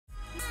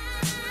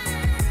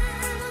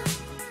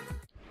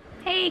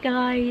Hey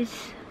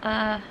guys,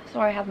 sorry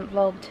I haven't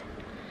vlogged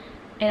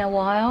in a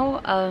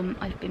while.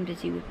 I've been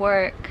busy with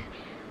work,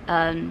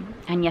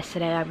 and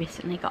yesterday I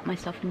recently got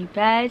myself a new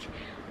bed.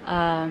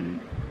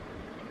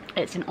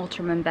 It's an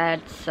Ottoman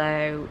bed,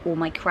 so all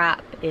my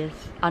crap is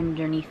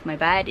underneath my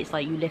bed. It's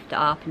like you lift it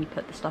up and you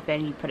put the stuff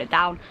in and you put it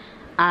down,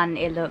 and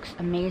it looks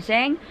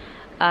amazing.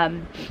 I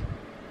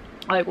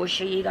will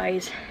show you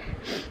guys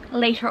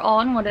later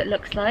on what it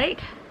looks like.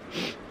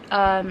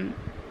 I've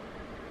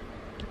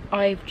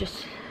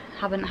just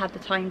haven't had the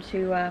time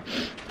to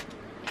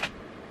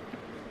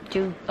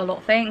do a lot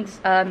of things.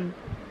 I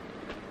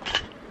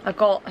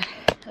got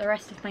the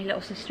rest of my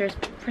little sister's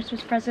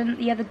Christmas present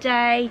the other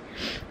day.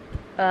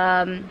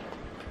 I've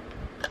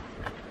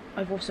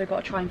also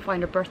got to try and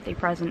find a birthday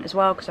present as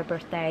well, because her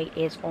birthday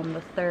is on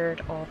the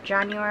 3rd of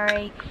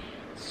January.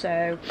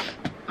 So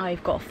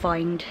I've got to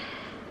find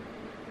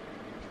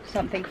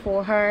something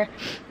for her.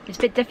 It's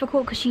a bit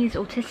difficult because she's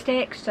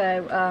autistic,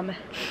 so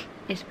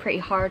it's pretty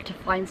hard to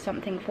find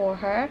something for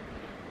her,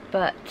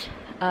 but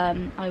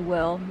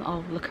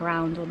I'll look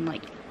around on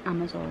like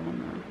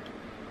Amazon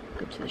or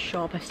go to the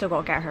shop. I still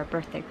got to get her a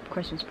birthday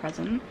Christmas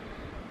present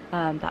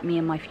that me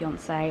and my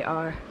fiance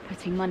are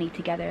putting money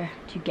together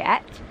to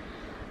get.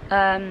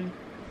 But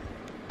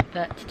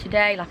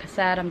today, like I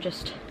said, I'm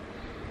just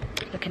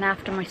looking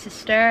after my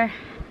sister.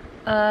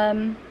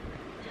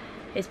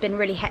 It's been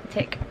really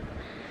hectic,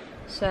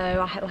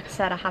 so like I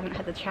said, I haven't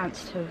had the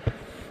chance to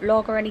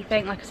vlog or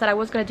anything. Like I said, I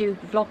was going to do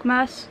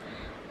Vlogmas,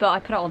 but I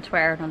put it on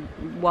Twitter and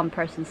one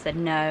person said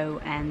no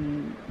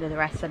and the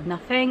rest said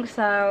nothing,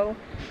 so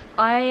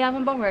I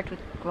haven't bothered with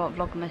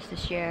Vlogmas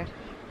this year.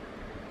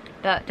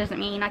 That doesn't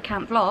mean I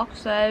can't vlog,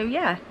 so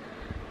yeah.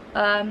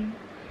 I've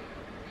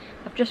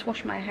just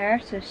washed my hair,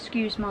 so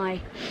excuse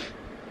my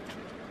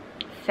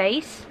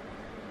face.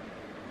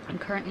 I'm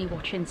currently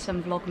watching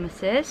some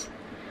Vlogmases.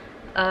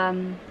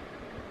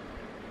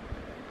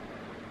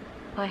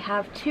 I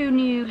have two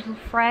new little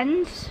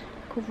friends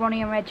called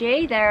Ronnie and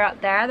Reggie. They're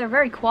up there. They're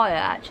very quiet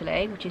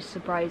actually, which is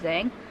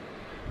surprising.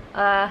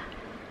 I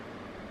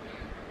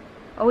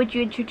would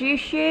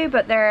introduce you,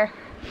 but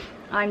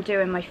I'm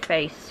doing my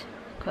face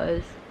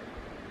because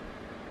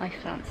I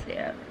fancy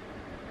it.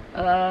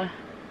 But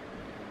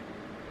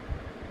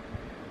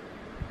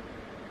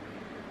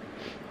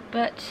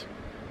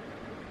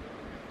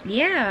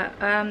yeah,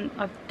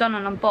 I've done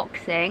an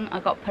unboxing. I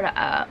got to put it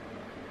up.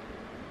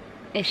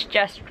 It's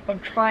just I'm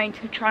trying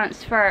to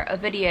transfer a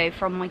video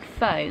from my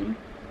phone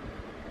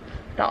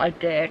that I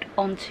did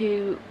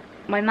onto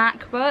my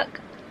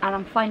MacBook, and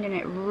I'm finding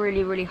it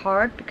really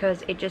hard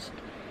because it just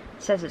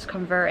says it's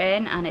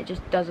converting and it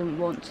just doesn't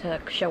want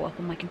to show up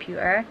on my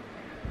computer.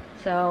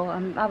 So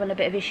I'm having a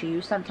bit of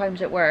issues.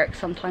 Sometimes it works,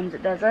 sometimes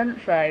it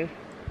doesn't, so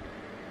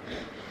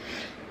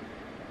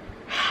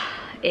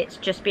it's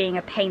just being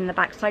a pain in the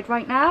backside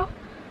right now.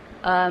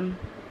 So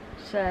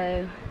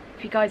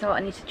if you guys have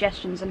any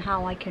suggestions on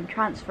how I can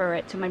transfer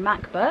it to my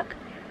MacBook,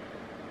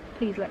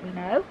 please let me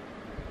know.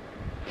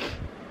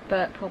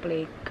 But I'll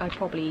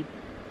probably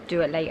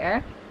do it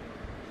later.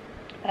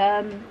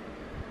 But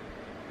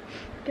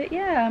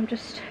yeah, I'm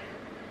just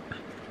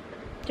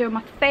doing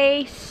my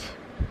face.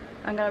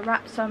 I'm gonna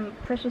wrap some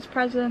Christmas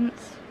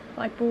presents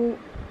that I bought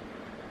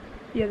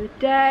the other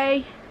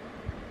day.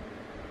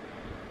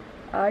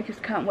 I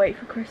just can't wait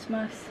for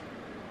Christmas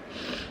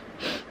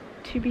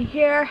to be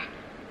here,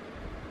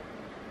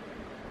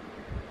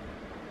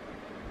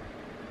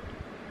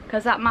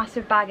 because that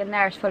massive bag in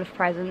there is full of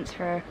presents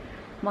for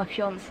my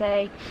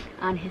fiance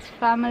and his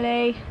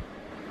family.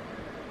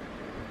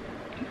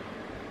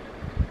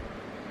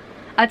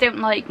 I don't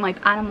like my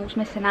animals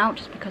missing out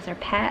just because they're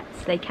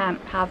pets. They can't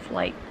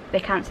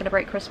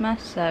celebrate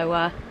Christmas,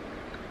 so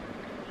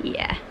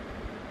yeah,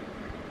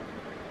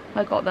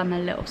 I got them a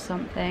little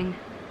something.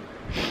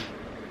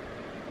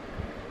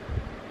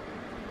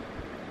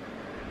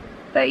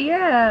 But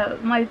yeah,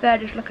 my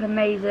bed is looking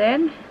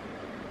amazing.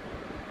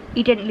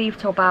 He didn't leave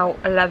till about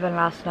 11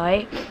 last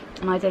night,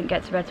 and I didn't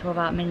get to bed till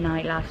about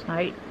midnight last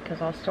night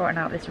because I was sorting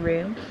out this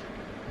room.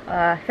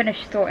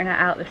 Finished sorting it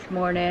out this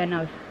morning.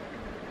 I've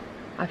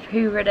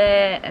hoovered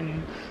it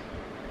and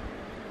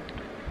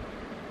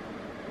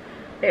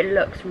it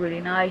looks really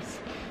nice.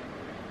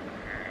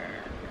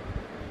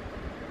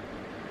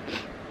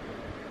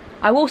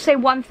 I will say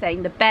one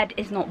thing, the bed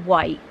is not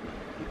white,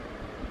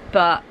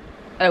 but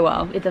oh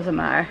well, it doesn't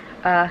matter.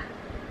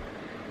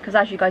 Because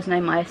as you guys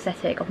know, my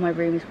aesthetic of my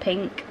room is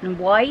pink and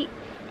white,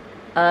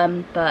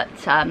 but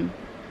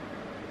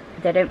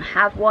they don't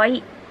have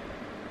white,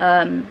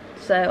 and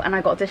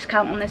I got a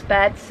discount on this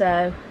bed,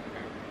 so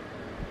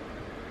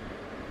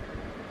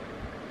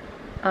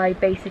I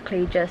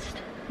basically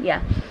just,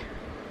 yeah,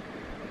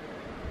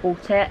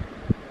 bought it,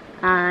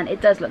 and it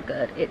does look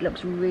good. It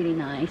looks really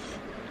nice.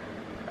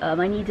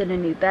 I needed a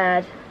new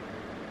bed.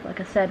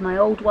 Like I said, my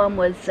old one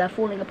was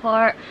falling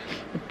apart.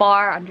 The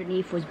bar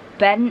underneath was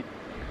bent,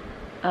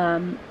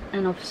 and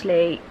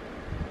obviously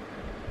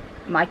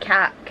my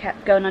cat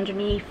kept going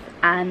underneath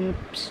and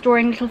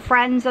storing little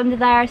friends under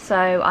there,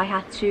 so I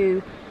had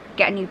to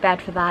get a new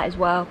bed for that as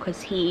well,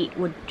 because he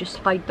would just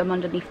hide them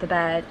underneath the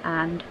bed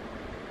and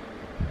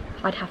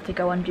I'd have to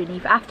go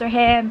underneath after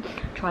him,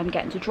 try and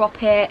get him to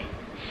drop it,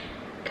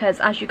 because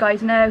as you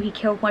guys know, he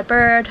killed my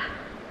bird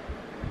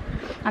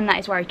and that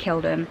is where I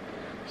killed him.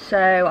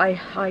 So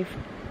I've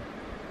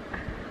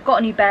got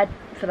a new bed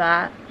for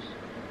that,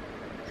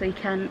 so he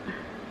can't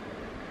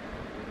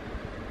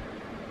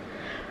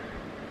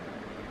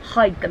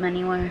hide them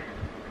anywhere,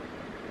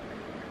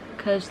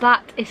 because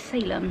that is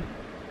Salem.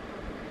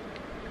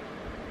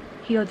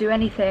 He'll do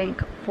anything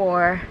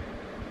for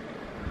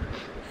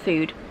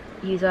food.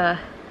 He's a,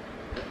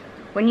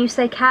 when you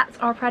say cats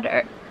are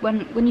predator,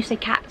 when you say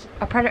cats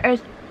are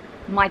predators,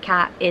 my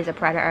cat is a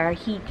predator.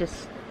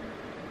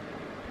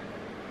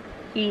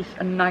 He's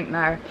a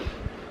nightmare.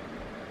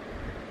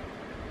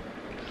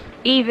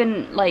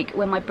 Even like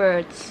when my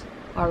birds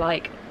are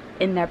like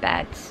in their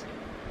beds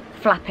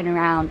flapping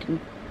around and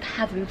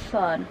having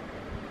fun,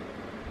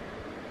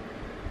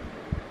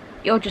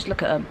 you'll just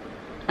look at them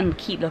and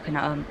keep looking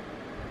at them.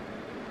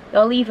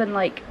 They'll even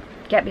like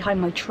get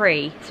behind my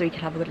tree so you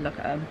can have a good look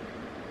at them.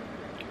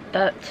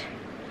 But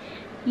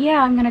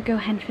yeah, I'm gonna go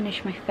ahead and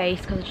finish my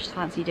face because I just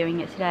fancy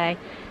doing it today,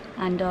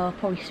 and I'll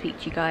probably speak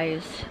to you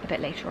guys a bit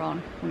later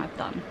on when I've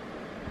done.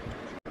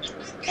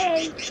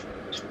 Hey!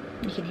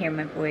 You can hear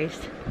my boys.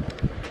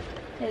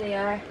 Here they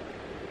are.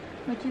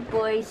 My two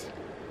boys,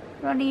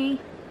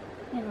 Ronnie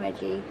and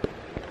Reggie.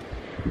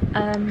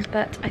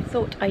 But I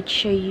thought I'd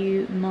show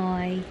you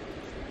my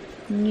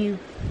new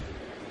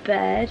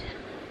bed.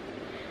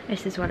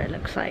 This is what it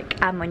looks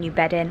like, and my new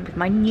bed in with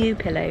my new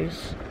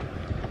pillows.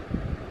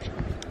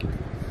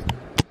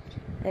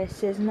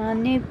 This is my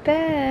new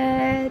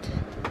bed.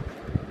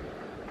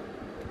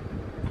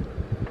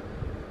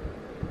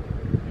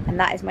 And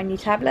that is my new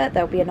tablet.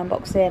 There'll be an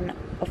unboxing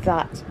of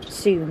that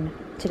soon,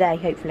 today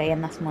hopefully,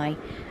 and that's my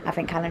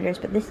advent calendars.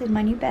 But this is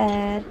my new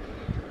bed.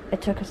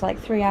 It took us like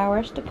 3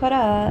 hours to put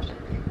up,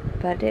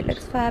 but it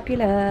looks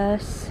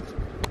fabulous.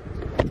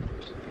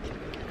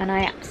 And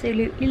I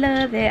absolutely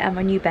love it, and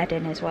my new bed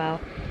in as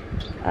well.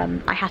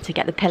 I had to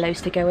get the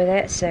pillows to go with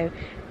it, so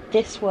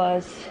this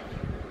was,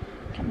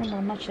 I can't remember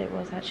how much it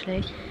was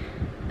actually.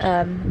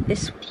 I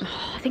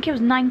think it was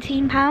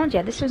 £19.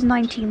 Yeah, this was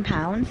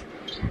 £19,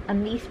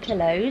 and these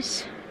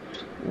pillows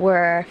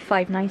were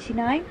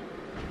 £5.99,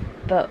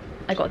 but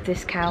I got a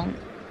discount,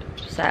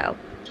 so.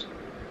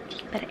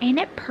 But ain't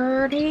it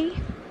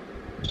pretty?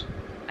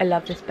 I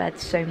love this bed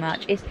so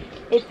much. It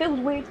feels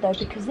weird though,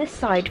 because this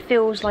side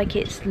feels like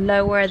it's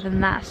lower than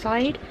that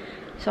side,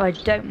 so I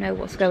don't know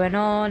what's going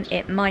on.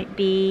 It might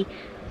be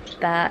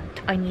that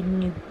I need a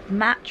new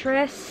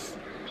mattress.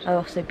 I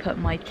also put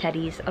my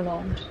teddies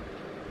along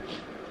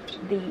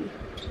the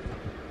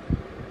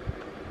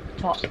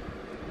top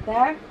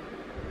there.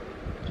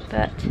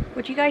 But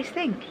what do you guys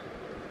think?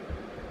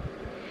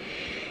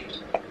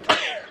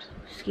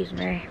 Excuse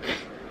me.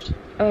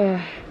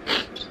 I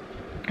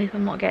hope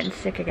I'm not getting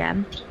sick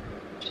again.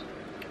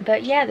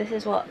 But yeah, this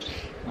is what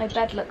my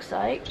bed looks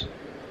like,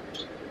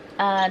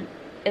 and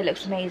it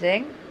looks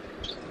amazing.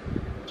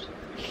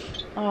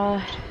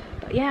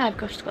 But yeah, I've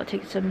just got to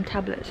take some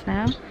tablets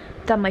now.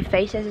 Done my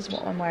face. This is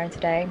what I'm wearing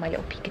today, my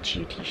little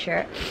Pikachu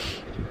t-shirt.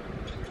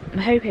 I'm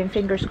hoping,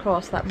 fingers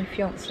crossed, that my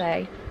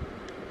fiance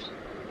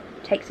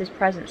takes his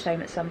presents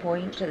home at some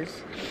point,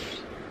 because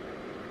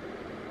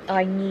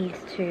I need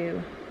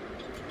to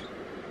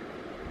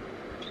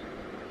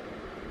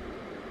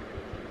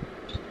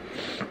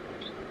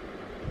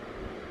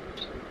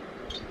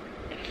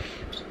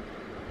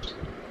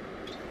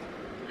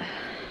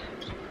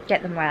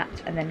get them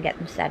wrapped and then get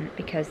them sent,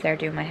 because they're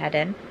doing my head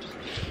in.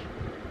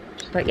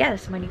 But yeah,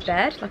 this is my new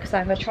bed. Like I said,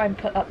 I'm going to try and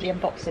put up the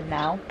unboxing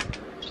now.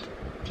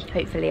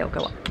 Hopefully it'll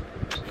go up.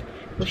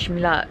 Wish me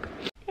luck.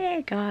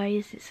 Hey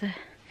guys, it's a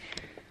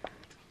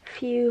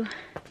few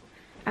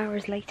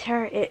hours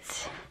later.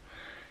 It's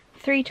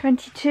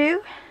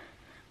 3:22.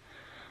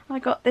 I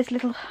got this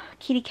little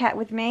kitty cat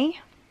with me.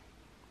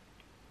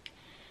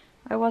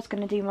 I was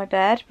going to do my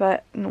bed,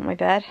 but not my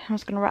bed. I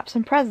was going to wrap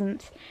some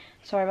presents.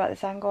 Sorry about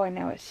this angle. I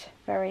know it's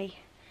very,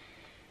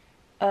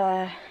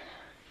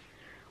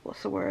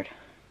 what's the word?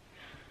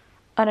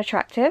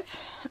 Unattractive.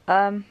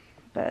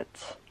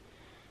 But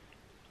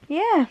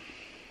yeah.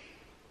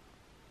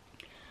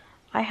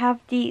 I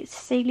have the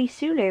Saley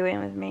Sulu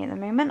in with me at the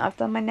moment. I've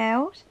done my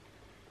nails.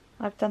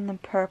 I've done them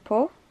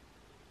purple.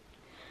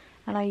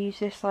 And I use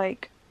this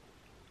like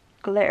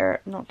glitter,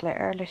 not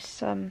glitter,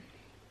 this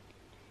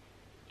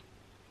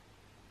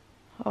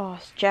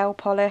it's gel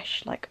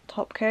polish, like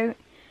top coat.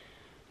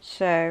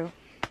 So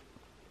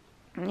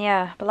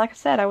yeah, but like I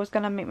said, I was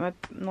gonna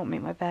not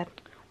make my bed.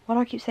 Why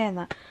do I keep saying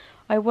that?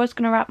 I was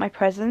gonna wrap my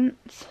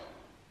presents,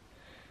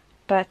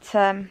 but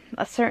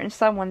a certain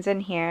someone's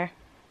in here,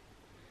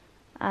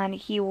 and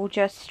he will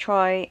just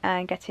try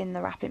and get in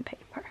the wrapping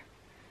paper.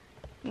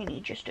 You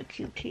need just a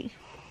cutie.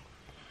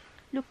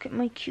 Look at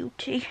my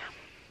cutie.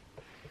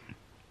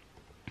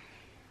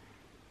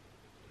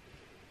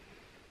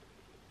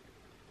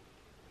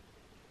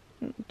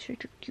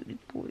 Such a cutie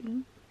boy.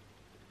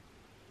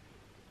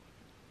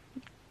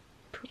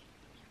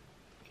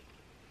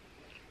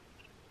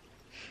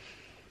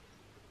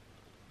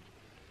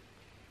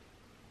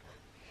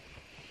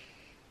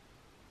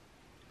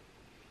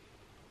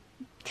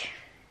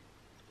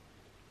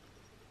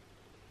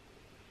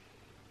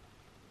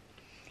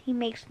 He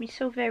makes me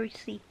so very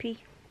sleepy.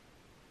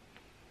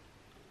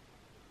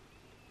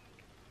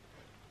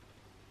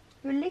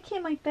 You're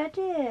licking my bed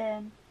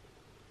in.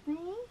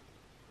 Me?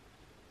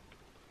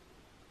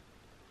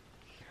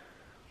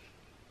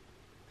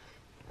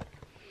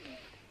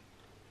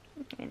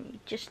 And he's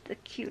just the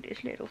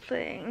cutest little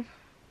thing.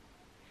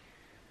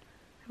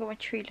 I've got my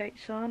tree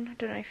lights on. I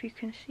don't know if you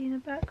can see in the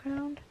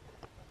background.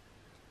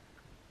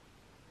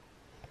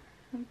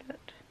 But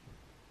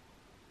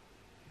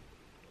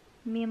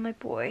me and my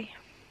boy.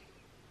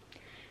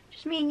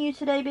 Just me and you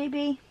today,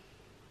 baby.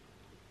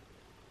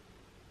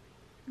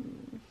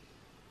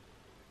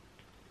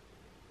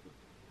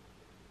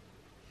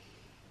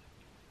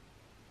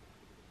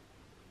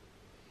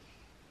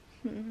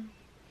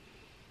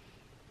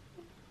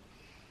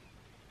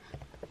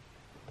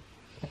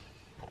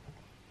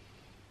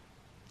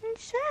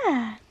 What's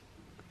that?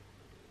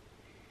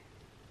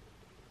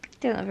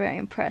 Don't look very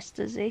impressed,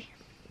 does he?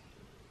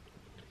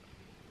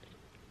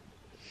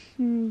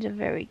 He's a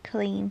very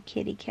clean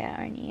kitty cat,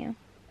 aren't you?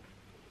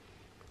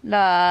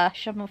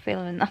 Lush, I'm not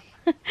feeling that.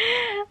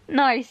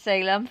 Nice,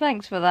 Salem,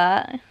 thanks for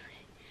that.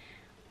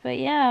 But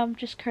yeah, I'm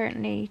just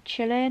currently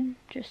chilling,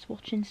 just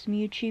watching some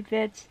YouTube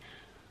vids.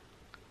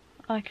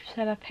 Like I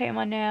said, I painted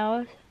my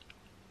nails,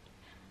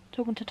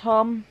 talking to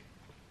Tom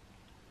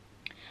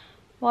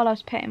while I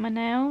was painting my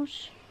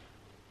nails.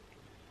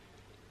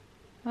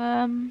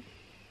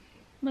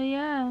 But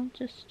yeah,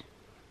 just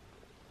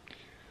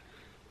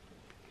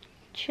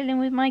chilling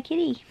with my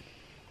kitty.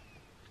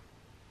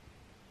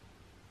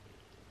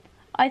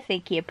 I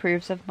think he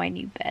approves of my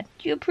new bed.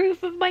 Do you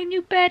approve of my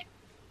new bed?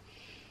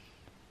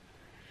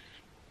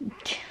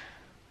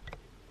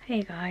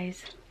 Hey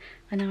guys,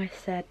 I know I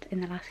said in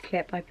the last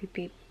clip I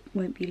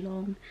won't be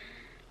long,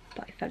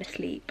 but I fell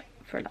asleep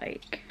for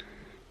like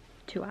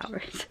 2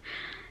 hours.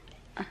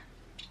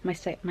 My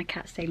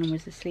cat Salem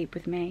was asleep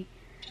with me,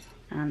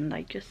 and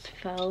I just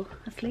fell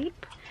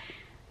asleep.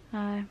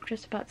 I'm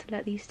just about to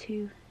let these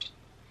two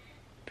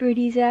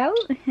birdies out.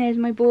 There's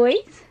my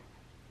boys.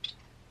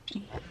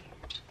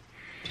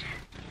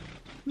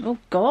 Oh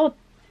god,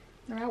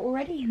 they're out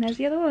already, and there's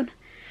the other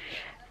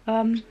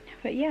one.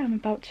 But yeah, I'm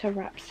about to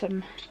wrap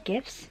some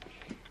gifts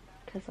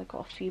because I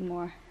got a few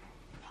more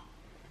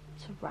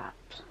to wrap.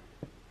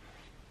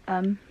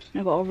 I've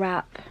got to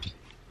wrap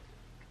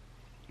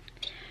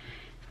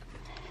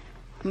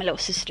my little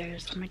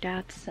sisters and my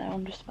dad, so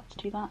I'm just about to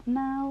do that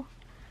now.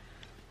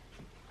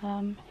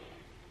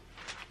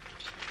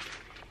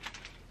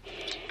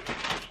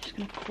 Just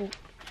gonna put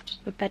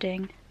the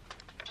bedding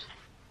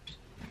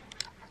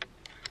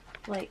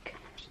like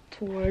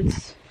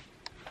towards,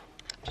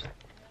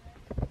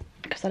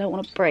 because I don't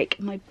want to break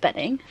my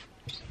bedding.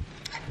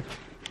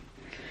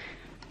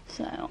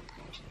 So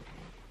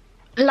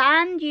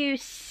land, you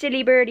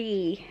silly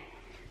birdie.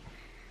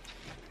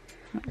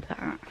 Like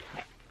that.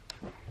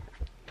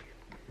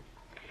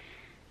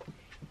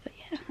 But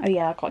yeah. Oh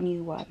yeah, I got a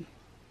new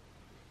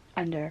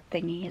under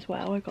thingy as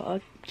well. I got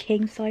a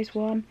king size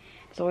one.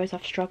 As always, I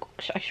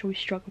always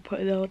struggle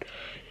putting it on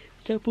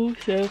double,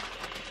 so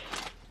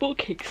bought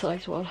a king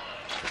size one.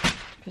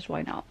 Because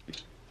why not?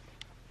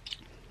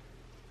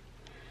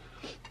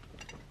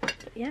 But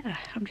yeah,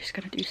 I'm just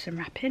gonna do some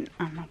wrapping,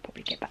 and I'll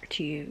probably get back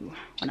to you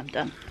when I'm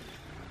done.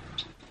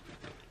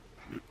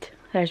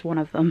 There's one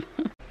of them.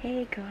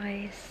 Hey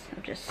guys,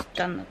 I've just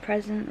done the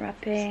present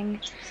wrapping.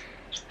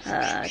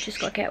 Just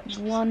gotta get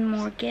one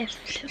more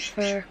gift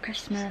for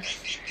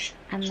Christmas,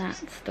 and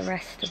that's the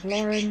rest of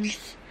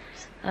Lauren's.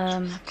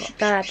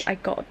 I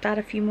got Dad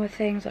a few more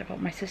things. I got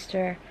my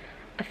sister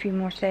a few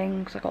more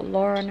things. I got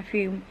Lauren a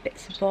few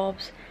bits and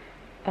bobs.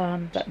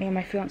 But me and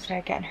my fiance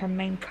are getting her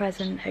main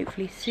present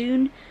hopefully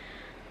soon.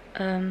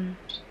 Got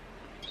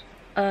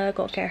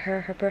to get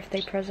her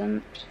birthday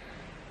present,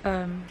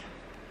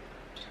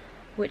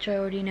 which I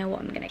already know what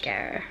I'm gonna get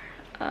her.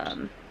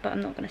 But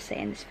I'm not gonna say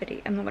in this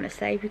video. I'm not gonna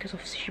say because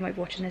obviously she might be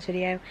watching this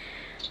video.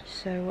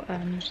 So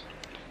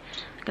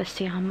let's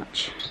see how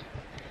much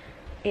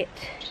it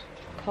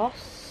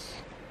costs.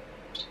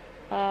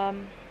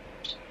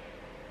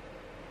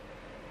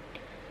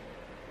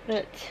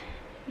 But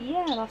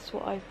yeah, that's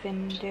what I've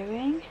been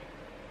doing.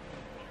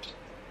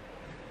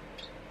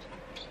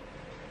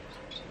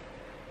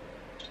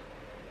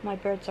 My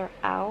birds are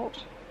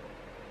out.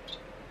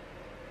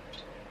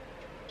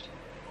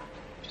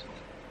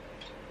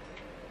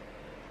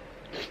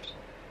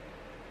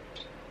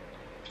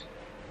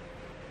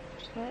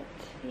 But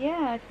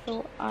yeah, I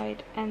thought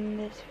I'd end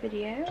this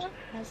video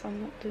as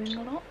I'm not doing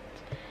a lot.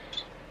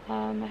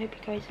 I hope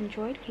you guys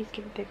enjoyed. Please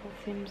give a big old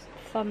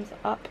thumbs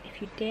up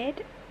if you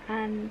did,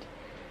 and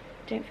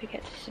don't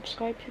forget to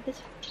subscribe to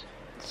this.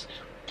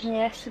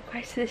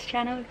 Subscribe to this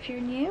channel if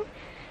you're new,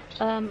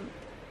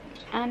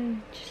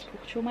 and just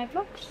watch all my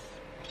vlogs.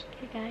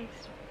 Okay,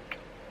 guys,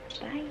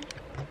 bye.